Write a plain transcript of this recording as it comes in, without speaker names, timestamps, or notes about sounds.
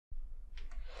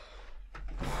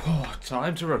Oh,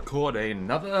 time to record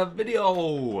another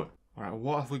video! Alright,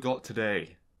 what have we got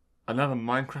today? Another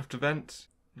Minecraft event?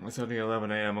 It's only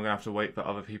 11 AM, I'm gonna have to wait for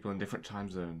other people in different time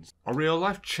zones. A real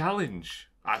life challenge!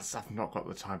 I've not got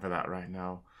the time for that right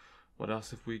now. What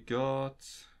else have we got?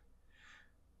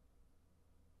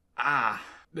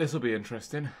 This'll be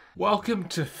interesting. Welcome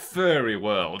to Furry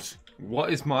World.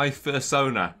 What is my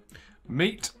fursona?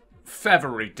 Meet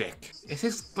Feathery Dick. Is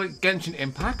this like Genshin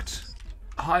Impact?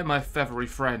 Hi, my feathery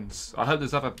friends. I hope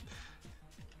there's other...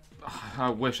 I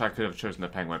wish I could have chosen a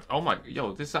penguin. Oh my...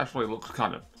 Yo, this actually looks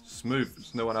kind of smooth.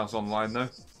 There's no one else online, though.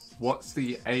 What's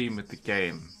the aim of the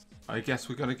game? I guess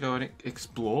we're gonna go and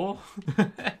explore?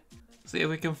 See if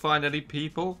we can find any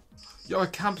people. Yo, a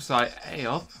campsite. Hey,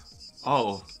 up.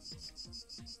 Oh.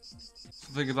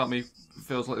 Something about me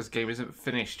feels like this game isn't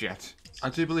finished yet. I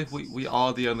do believe we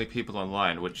are the only people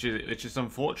online, which is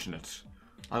unfortunate.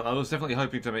 I was definitely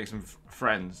hoping to make some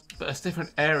friends, but there's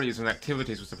different areas and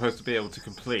activities we're supposed to be able to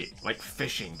complete, like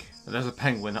fishing. And there's a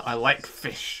penguin. I like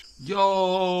fish.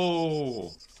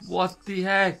 Yo! What the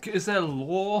heck? Is there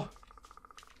lore?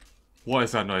 What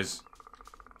is that noise?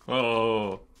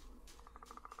 Oh.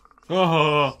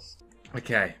 Oh.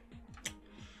 Okay.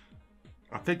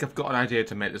 I think I've got an idea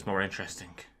to make this more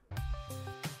interesting.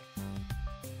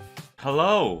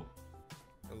 Hello.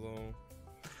 Hello.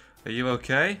 Are you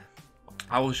okay?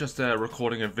 I was just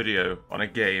recording a video on a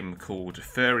game called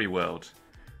Furry World,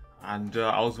 and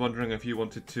I was wondering if you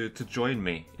wanted to join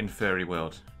me in Furry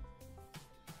World.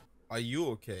 Are you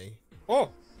okay?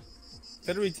 Oh!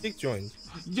 Feathery Dick joined.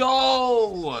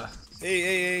 Yo!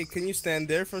 Hey, can you stand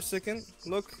there for a second?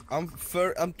 Look, I'm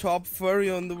top furry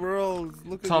on the world.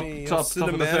 Look at me. Top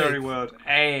of the Furry World.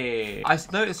 Hey! I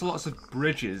noticed lots of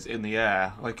bridges in the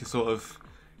air, like a sort of...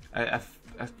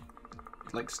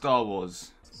 like Star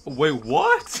Wars. Wait,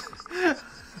 what?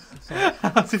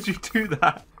 How did you do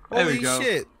that? There Holy we go.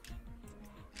 Shit!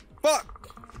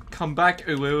 Fuck! Come back,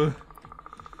 Uwu.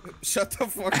 Shut the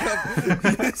fuck up!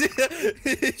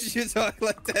 You talk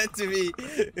like that to me.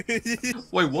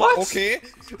 Wait, what? Okay.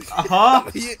 Huh?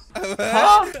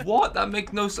 What? That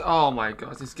makes no sense. Oh my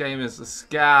god, this game is a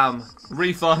scam.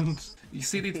 Refund. You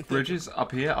see these bridges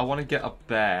up here? I want to get up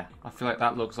there. I feel like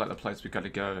that looks like the place we gotta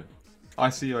go. I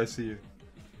see you, I see you.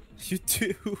 You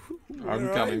too. I'm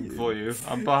coming for you.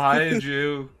 I'm behind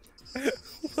you. What is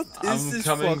I'm this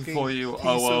coming fucking for you. piece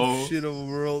Oh, of shit of a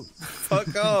world?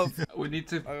 Fuck off. we need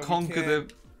to we conquer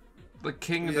the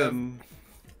kingdom.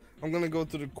 Yeah. I'm gonna go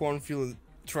to the cornfield and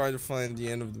try to find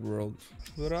the end of the world.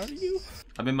 Where are you?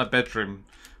 I'm in my bedroom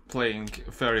playing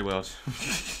Furry World.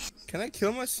 Can I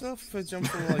kill myself if I jump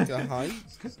from like a height?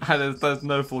 There's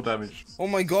no full damage. Oh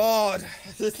my god!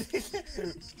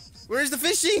 Where's the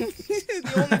fishing?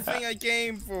 The only thing I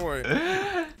came for.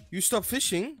 You stopped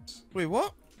fishing? Wait,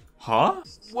 what? Huh?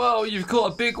 Whoa, you've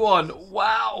caught a big one.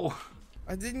 Wow.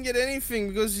 I didn't get anything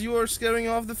because you were scaring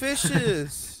off the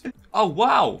fishes. Oh,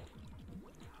 wow.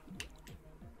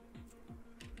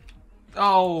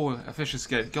 Oh, a fish is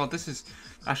scared. God, this is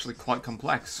actually quite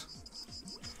complex.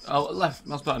 Oh, left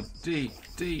mouse button. D.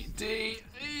 Yeah,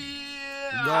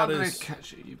 I'm gonna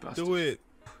catch it, you bastard. Do it.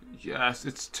 Yes,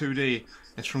 it's 2D.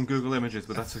 It's from Google Images,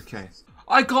 but that's okay.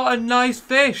 I got a nice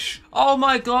fish! Oh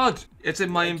my god! It's in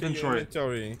my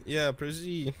inventory. Yeah,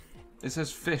 proceed. It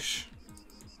says fish.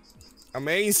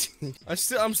 Amazing.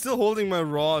 I'm still holding my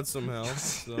rod somehow.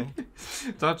 So.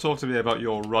 Don't talk to me about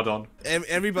your rod on.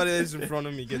 Everybody that's in front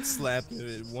of me gets slapped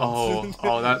at once.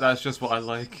 That's just what I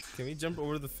like. Can we jump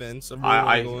over the fence?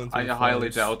 I highly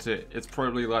doubt it. It's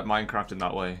probably like Minecraft in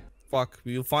that way. Fuck,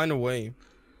 we'll find a way.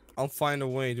 I'll find a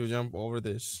way to jump over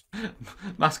this.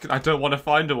 Mascot, I don't want to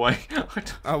find a way.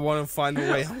 I want to find a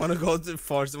way. I want to go to the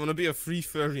forest. I want to be a free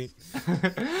furry.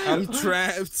 I'm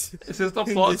trapped. This is the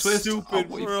plot twist. Stupid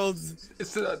world.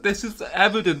 This is the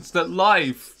evidence that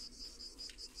life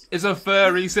is a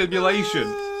furry simulation.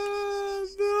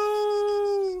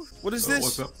 No. What is this?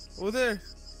 What's up? Over there.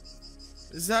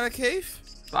 Is that a cave?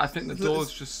 I think the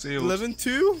door's just sealed. Level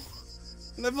 2?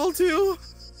 Level 2?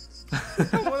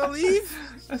 I want to leave.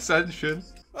 Ascension.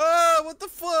 Oh, what the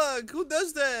fuck? Who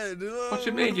does that? What do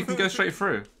you mean? You can go straight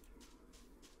through.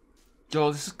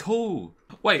 Yo, this is cool.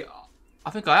 Wait, I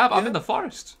think I am. Yeah? I'm in the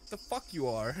forest. The fuck you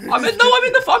are? I'm in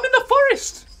the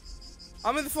forest.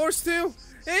 I'm in the forest too.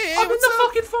 Hey, I'm in the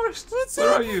fucking forest. What's Where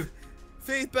up? are you?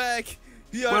 Fade back.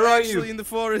 We Where are actually you? in the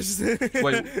forest.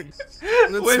 Wait.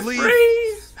 Let's leave.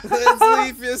 Free. Let's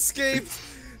leave. We escaped.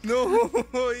 No,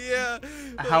 yeah.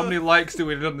 How many likes do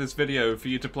we need on this video for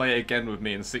you to play it again with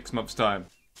me in 6 months' time?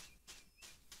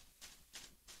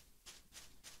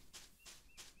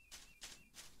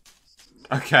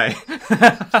 Okay.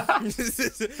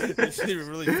 You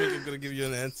really think I'm gonna give you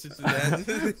an answer to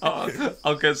that?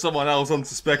 I'll get someone else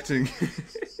unsuspecting.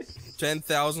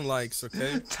 10,000 likes,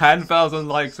 okay? 10,000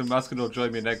 likes and Maskin will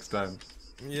join me next time.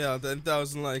 Yeah,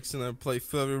 10,000 likes and I'll play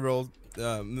Furry World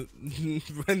when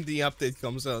the update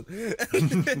comes out.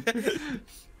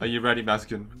 Are you ready,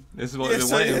 Maskin? This is what Yes, we've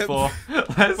been waiting I am. for.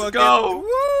 Let's Fuck go! it. Woo!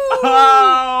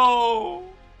 Oh!